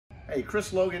Hey,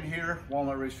 Chris Logan here,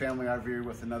 Walnut Ridge Family RV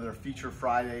with another Feature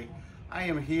Friday. I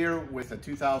am here with a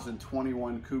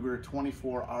 2021 Cougar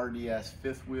 24RDS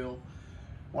fifth wheel,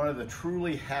 one of the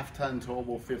truly half-ton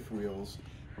towable fifth wheels,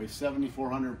 weighs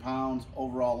 7,400 pounds,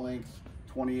 overall length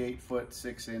 28 foot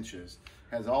 6 inches.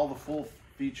 Has all the full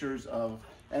features of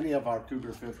any of our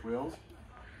Cougar fifth wheels.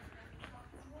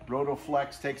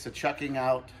 Rotoflex takes a chucking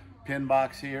out pin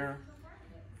box here.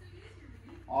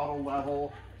 Auto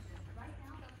level.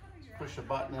 Push a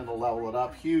button, it'll level it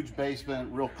up. Huge basement,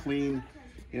 real clean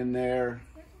in there.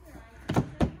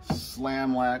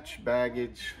 Slam latch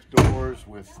baggage doors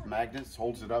with magnets,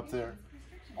 holds it up there.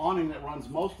 Awning that runs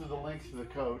most of the length of the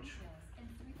coach.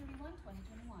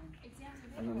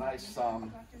 And the nice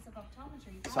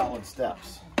solid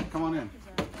steps. Come on in.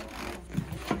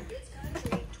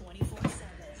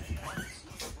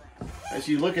 As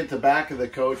you look at the back of the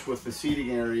coach with the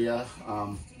seating area,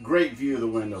 great view of the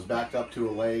windows, backed up to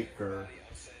a lake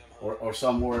or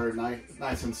somewhere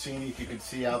nice and scenic you can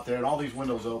see out there. And all these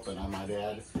windows open, I might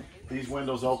add. These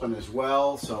windows open as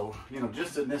well. So, you know,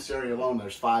 just in this area alone,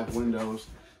 there's 5 windows,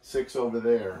 6 over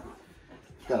there.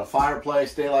 It's got a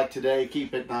fireplace, day like today,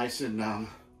 keep it nice and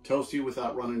toasty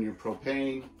without running your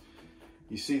propane.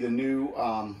 You see the new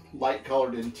light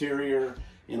colored interior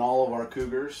in all of our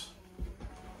Cougars.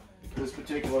 This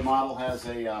particular model has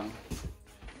a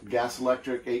gas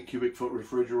electric 8 cubic foot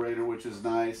refrigerator, which is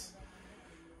nice.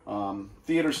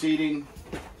 Theater seating,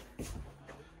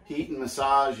 heat and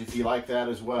massage if you like that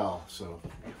as well. So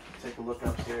take a look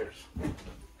upstairs.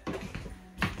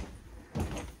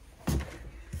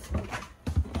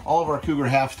 All of our Cougar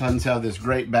half tons have this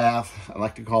great bath. I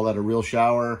like to call that a real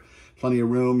shower. Plenty of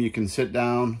room. You can sit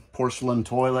down, porcelain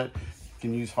toilet. You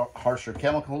can use harsher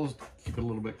chemicals, keep it a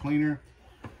little bit cleaner.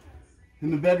 In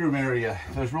the bedroom area,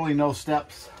 there's really no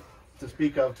steps to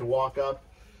speak of to walk up,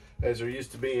 as there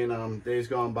used to be in days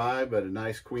gone by, but a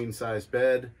nice queen size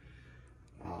bed,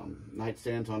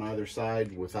 nightstands on either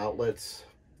side with outlets,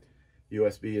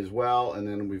 USB as well, and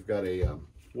then we've got a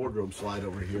wardrobe slide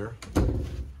over here.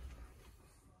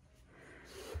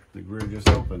 The rear just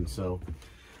opened. So,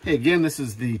 hey, again, this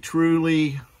is the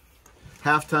truly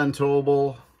half-ton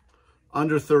towable,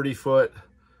 under 30 foot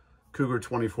Cougar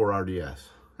 24RDS.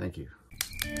 Thank you.